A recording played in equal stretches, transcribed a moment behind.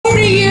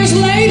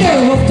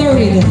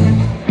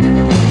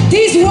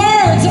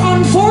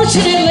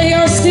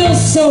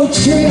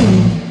it's true.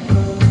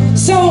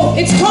 So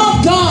it's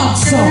called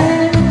God's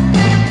song.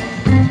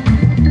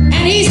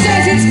 And he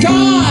says it's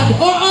God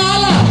or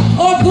Allah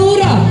or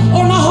Buddha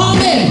or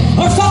Muhammad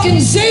or fucking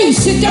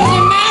Zeus. It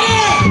doesn't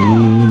matter.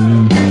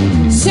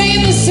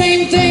 Saying the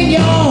same thing,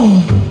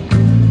 y'all.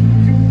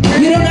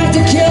 You don't have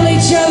to kill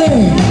each other.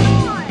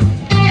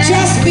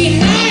 Just be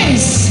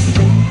nice.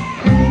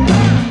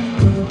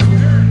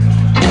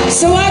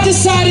 So I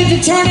decided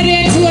to turn it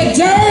into a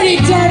dirty,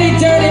 dirty,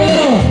 dirty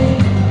little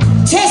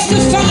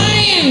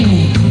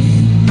testifying.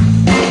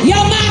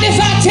 Y'all mind if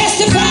I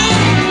testify?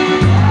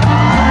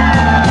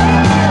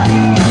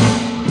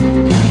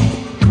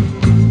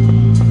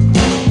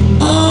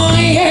 Oh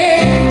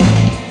yeah.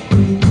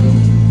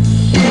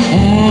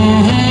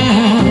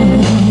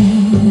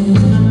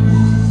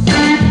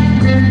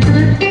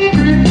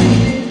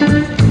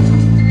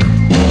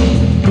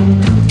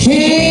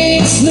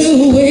 King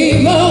slew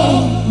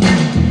evil.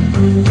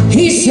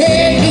 He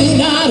said, "Do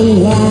not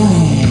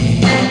lie."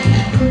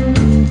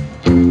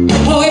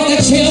 Oh, if the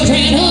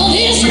children of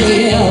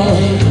Israel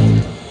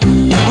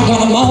are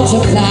gonna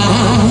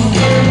multiply,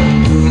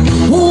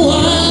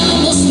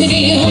 why must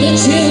steal the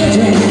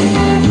children?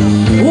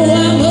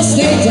 Why must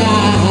they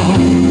die?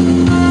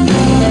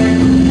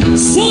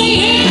 So he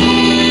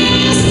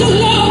asked the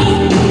Lord,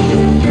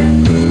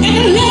 and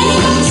the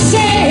Lord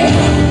said,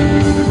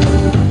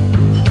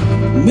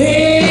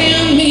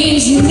 "Man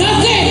means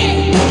nothing.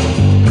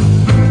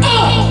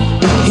 Oh,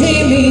 he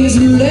means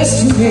less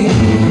to me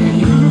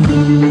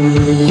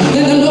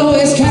than the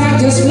lowest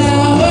cactus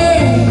flower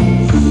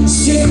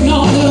sitting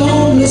on the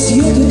homeless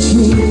yucca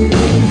tree."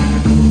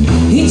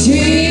 He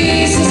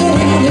chases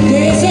around the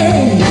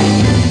desert,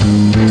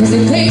 'cause he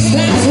thinks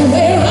that's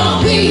where I'll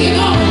be, you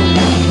know.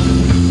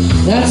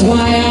 That's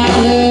why I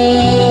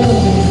love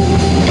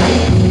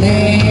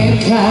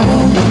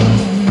mankind.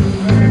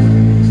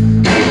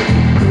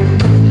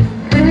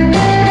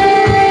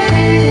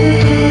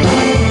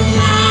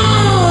 I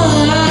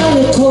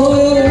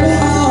recoil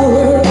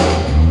power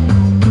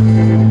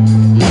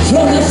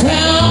from the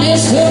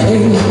foulness of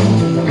me,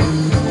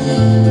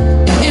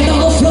 and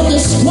all from the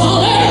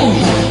squalor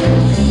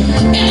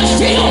and the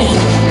filth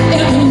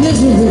and the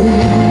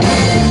misery.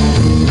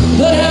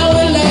 But I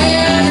will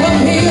laugh up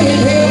here in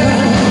heaven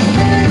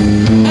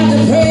at the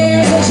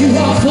prayers that you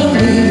offer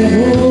me.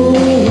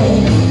 Oh,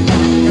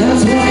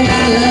 that's why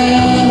I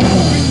love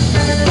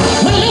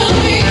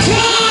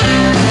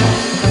mankind.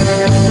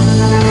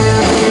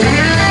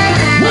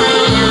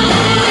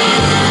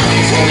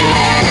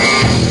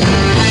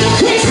 The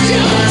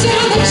Christians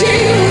and the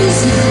Jews,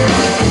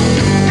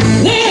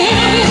 they're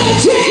having a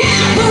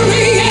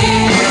jamboree.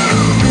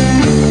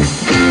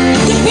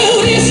 The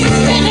Buddhists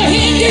and the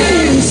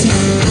Hindus,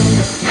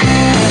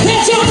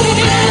 they're joining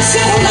in on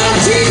satellite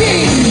TV.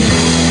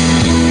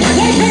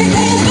 They bring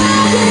their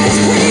biggest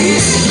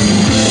priests,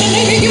 and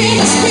they begin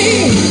to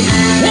speak,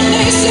 and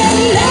they say,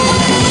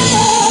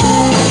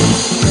 "Lord,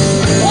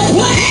 the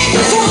plague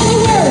is on the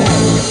world.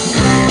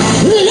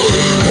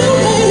 Lord, the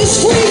land is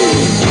free.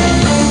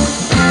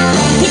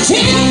 The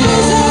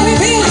temples are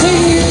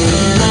rebuilding.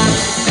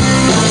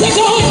 They're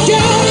going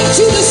down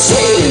into the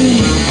sea.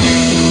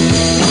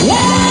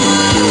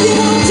 Lord, you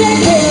won't take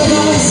care of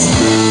us.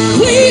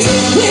 Please,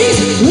 please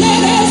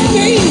let us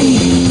be."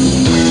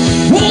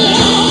 What the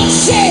Lord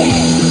said.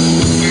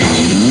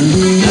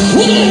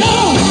 What the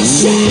Lord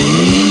said.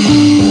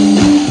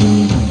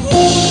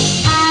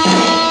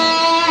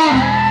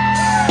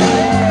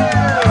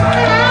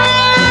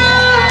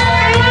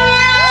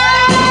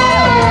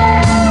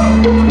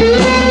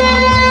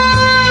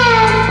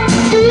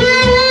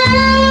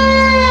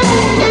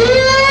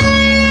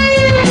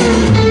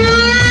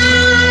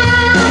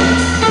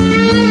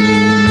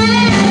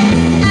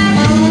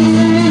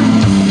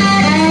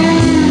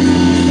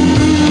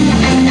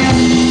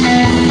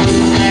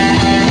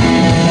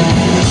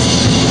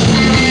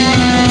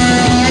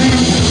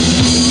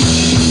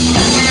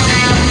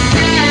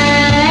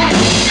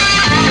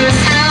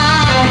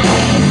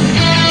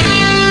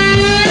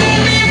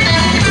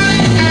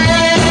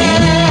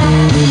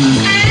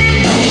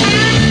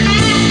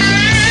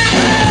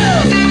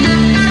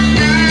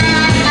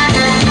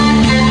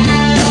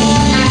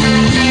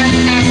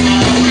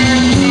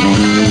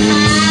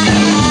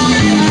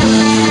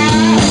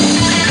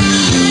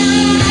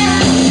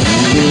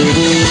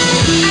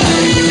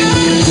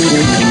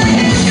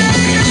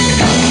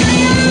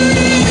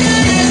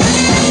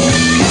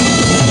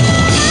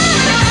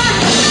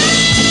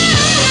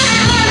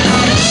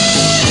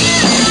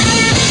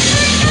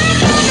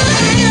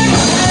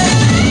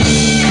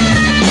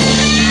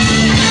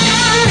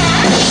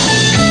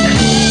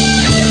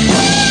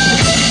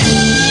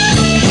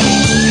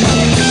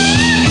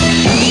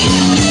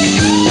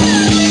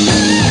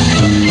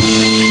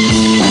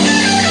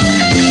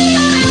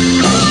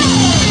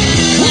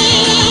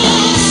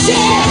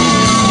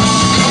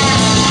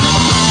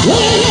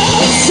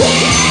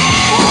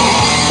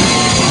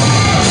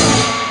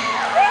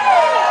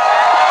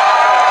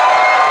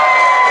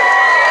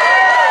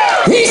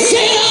 He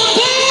said, "I'll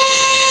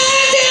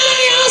burn down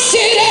your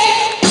city.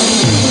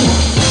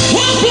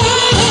 I'll blow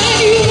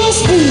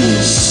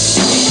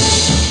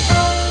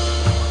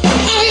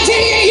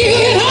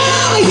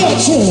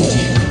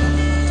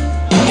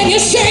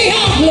say